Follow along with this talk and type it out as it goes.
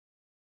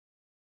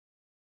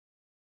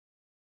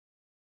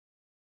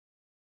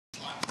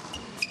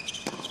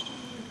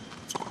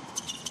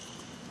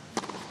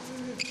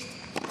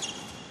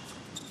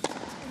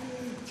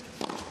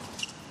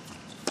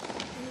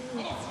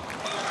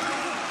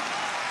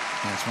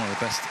Yeah, it's one of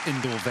the best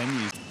indoor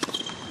venues.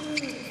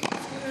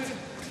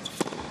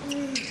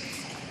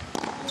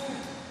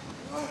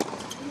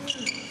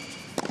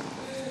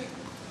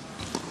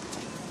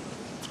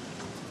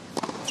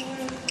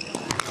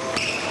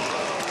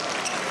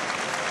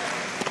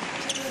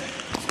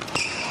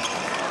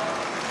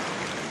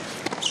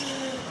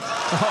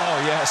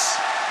 Oh, yes.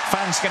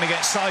 Fans going to get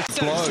excited.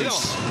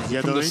 Blows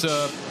from the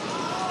serve.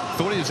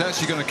 Thought he was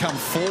actually going to come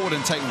forward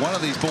and take one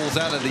of these balls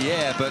out of the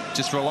air, but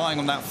just relying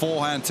on that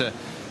forehand to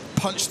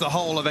punch the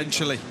hole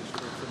eventually.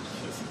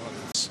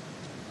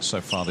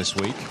 So far this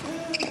week.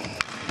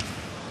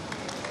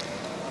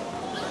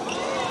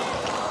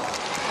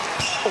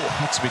 Oh,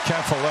 had to be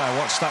careful there.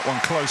 Watch that one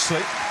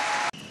closely.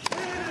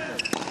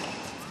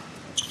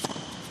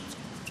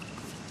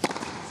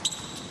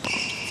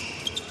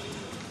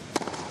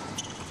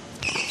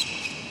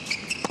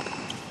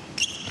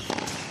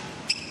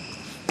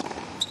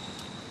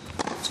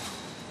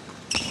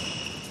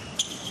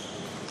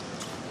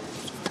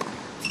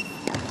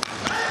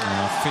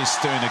 He's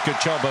doing a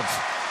good job of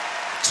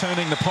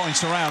turning the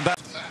points around.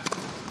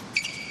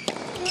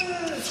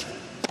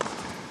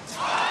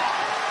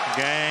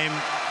 Game.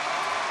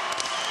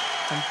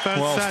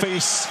 Well,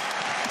 Fils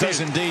does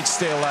indeed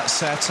steal that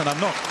set, and I'm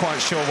not quite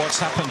sure what's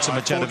happened to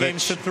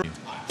Medjedovic.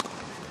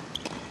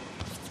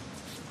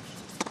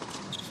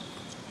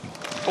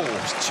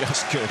 Oh, it's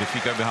just good if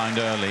you go behind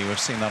early. We've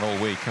seen that all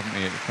week, haven't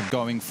we? From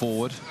going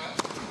forward.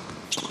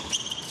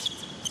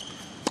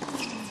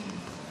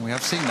 We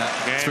have seen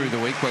that through the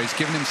week where he's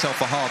given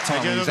himself a hard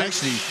time. He's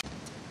actually...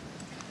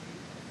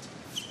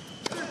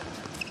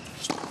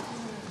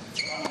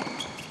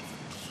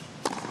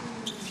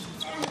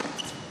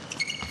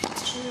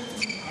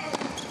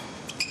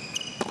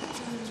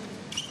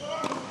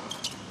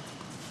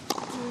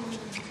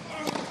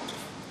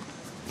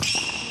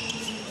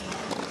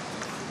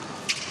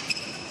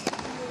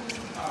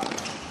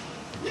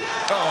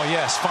 Oh,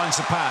 yes, finds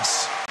the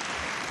pass.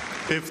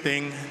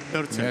 15,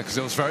 13. Yeah, because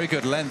it was very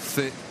good length.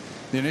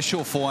 The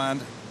initial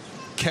forehand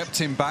kept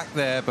him back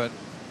there, but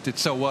did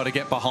so well to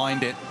get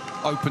behind it.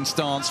 Open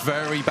stance,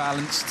 very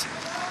balanced.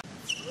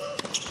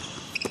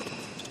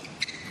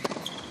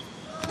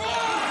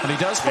 And he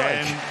does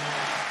break.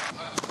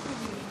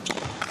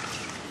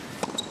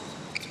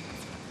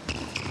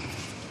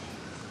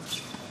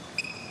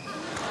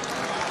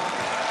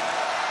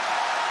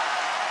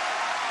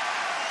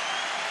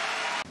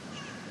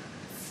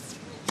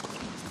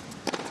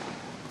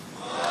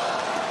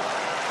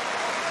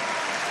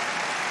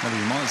 Maybe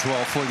you might as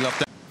well fully love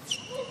that.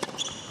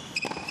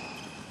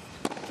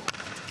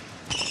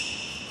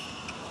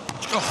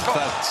 Oh,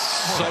 that's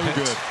so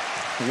good.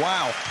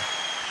 Wow.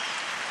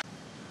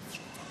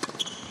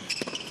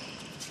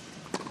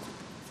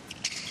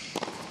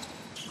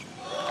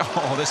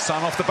 Oh, this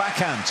time off the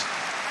backhand.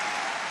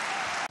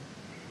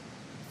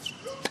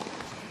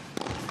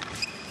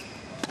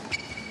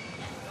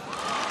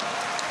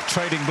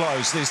 Trading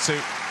blows, these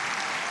two.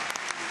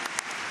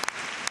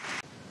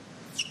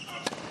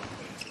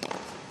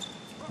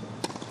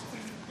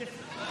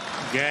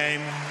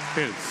 Game,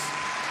 Fils.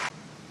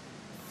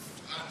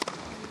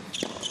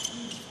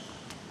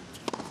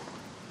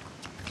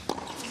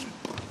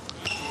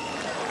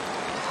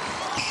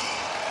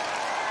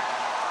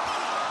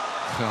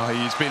 Oh,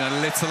 he's been a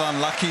little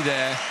unlucky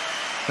there.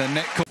 The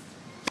net.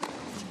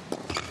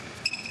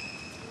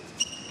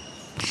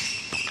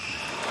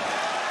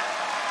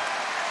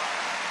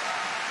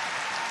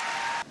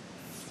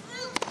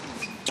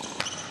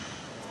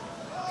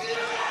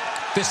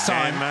 This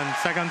time,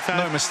 second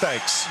no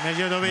mistakes.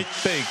 Medjedovic.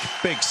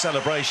 Big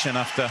celebration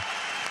after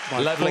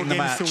leveling the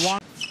match.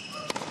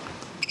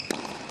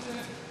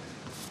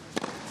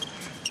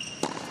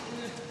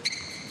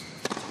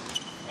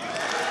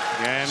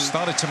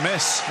 Started to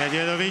miss.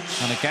 Medjedovic.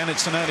 And again,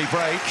 it's an early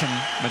break,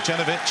 and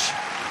Medjedovic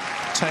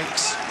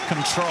takes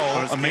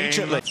control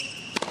immediately.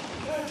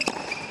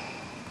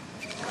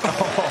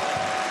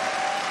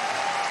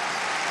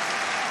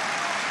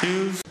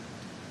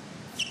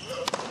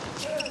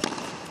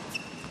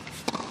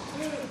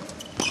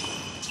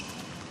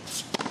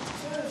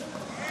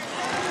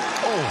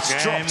 Oh,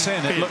 it's dropped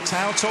in. It looked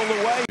out all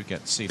the way.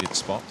 Get seeded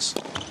spots.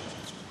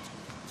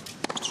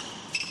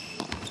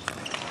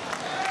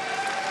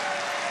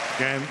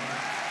 Game.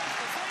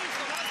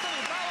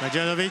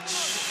 Medjedovic.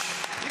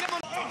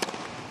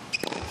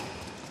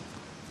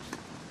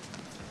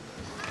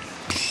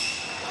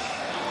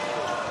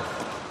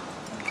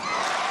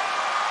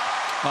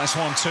 Nice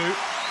 1-2.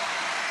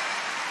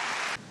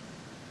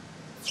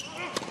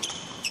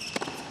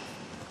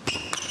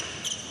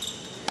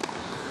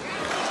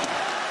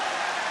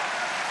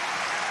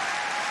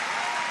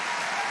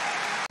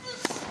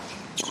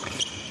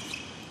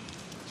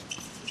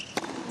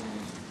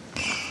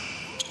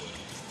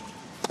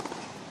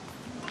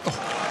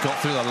 Got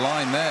through the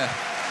line there.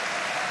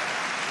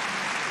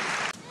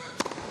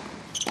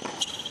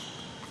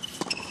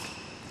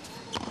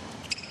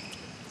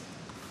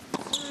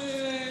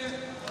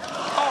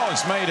 Oh,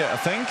 he's made it, I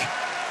think.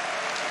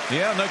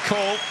 Yeah, no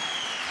call.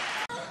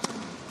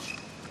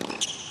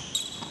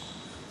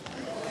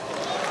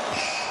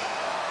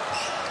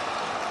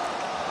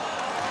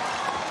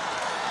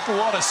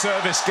 What a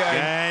service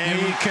game.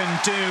 He can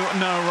do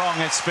no wrong.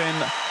 It's been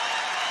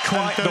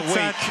quite the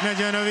week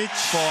Medjedovic.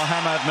 for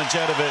Hamad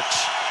Medjedovic.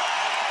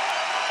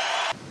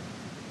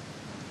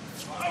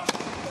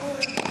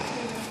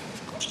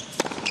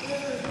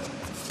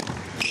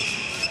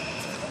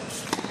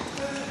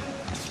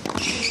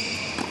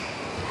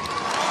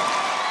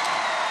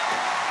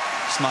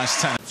 It's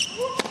nice tennis.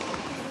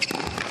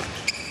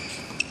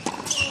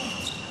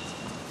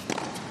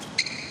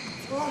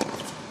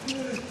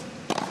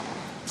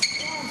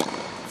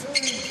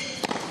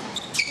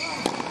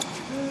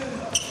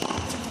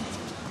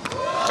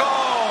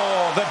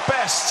 Oh, the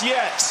best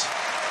yet.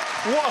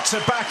 What a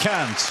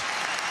backhand.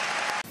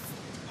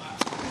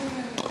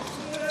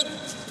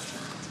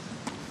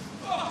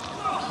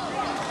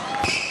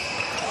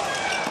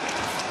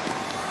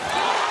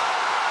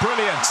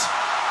 Brilliant.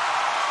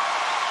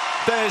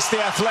 There's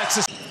the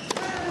athleticism.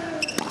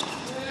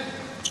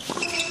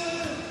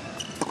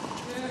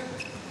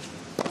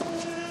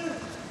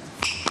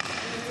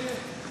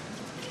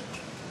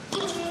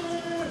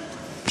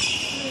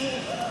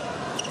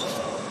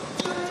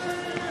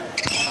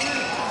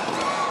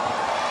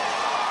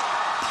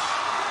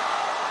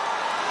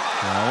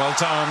 Well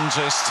done,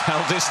 just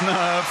held his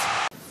nerve.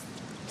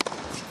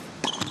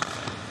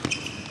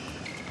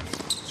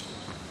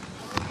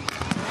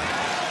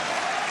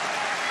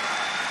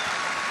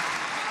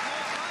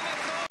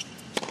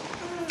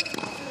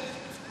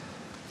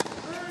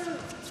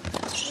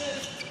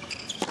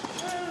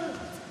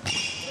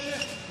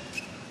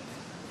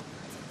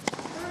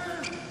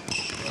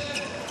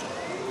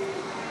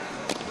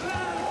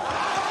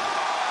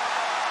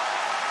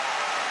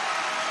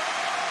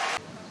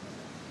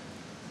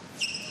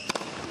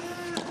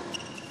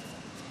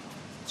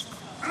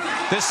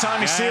 This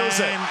time he seals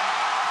it.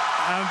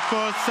 And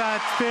for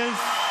that Pills.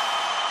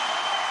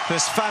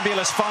 This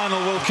fabulous final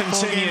will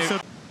continue.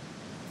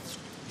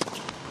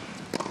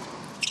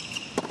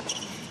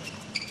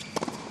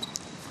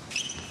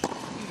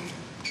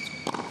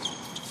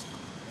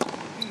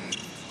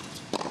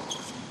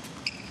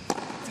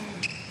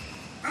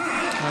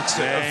 That's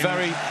a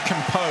very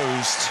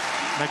composed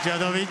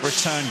Medjedovic.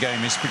 return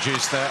game is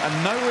produced there,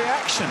 and no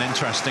reaction,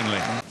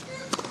 interestingly.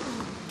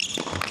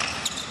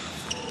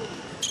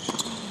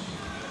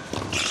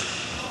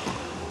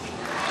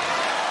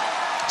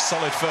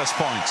 Solid first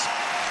point.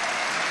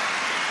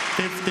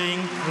 15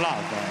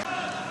 love.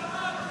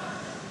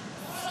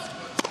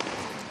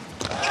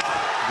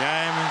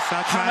 Game in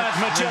set Hamad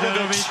match.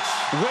 Medjedovic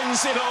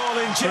wins it all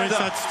in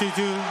Jeddah.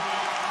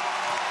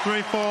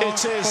 3-4.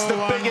 It is the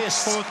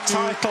biggest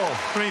title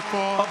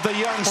of the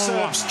young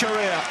Serb's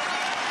career.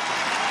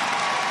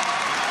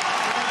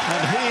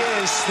 And he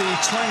is the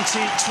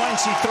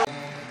 2023.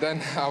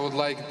 Then I would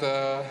like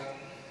to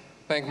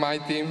thank my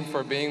team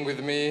for being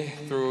with me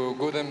through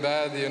good and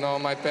bad. You know,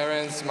 my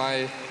parents,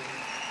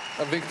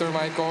 Victor,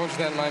 my coach,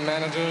 then my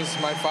managers,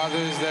 my father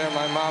is there,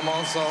 my mom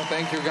also.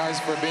 Thank you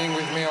guys for being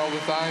with me all the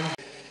time.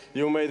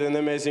 You made an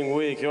amazing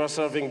week. You are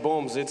serving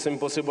bombs. It's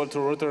impossible to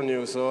return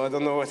you, so I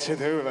don't know what you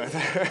do. But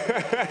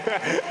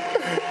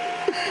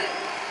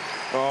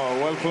oh,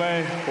 well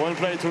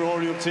played to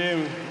all your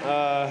team.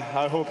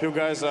 I hope you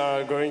guys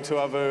are going to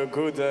have a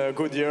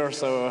good year.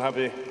 So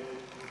happy.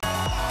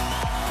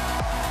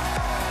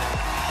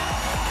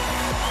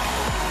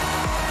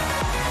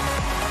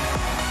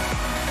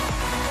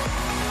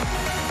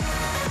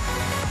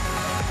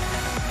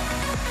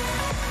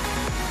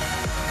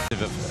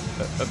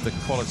 Of the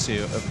quality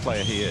of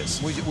player he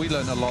is. We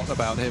learn a lot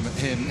about him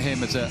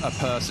as a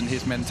person,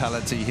 his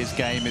mentality, his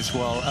game as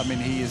well. I mean,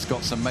 he has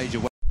got some major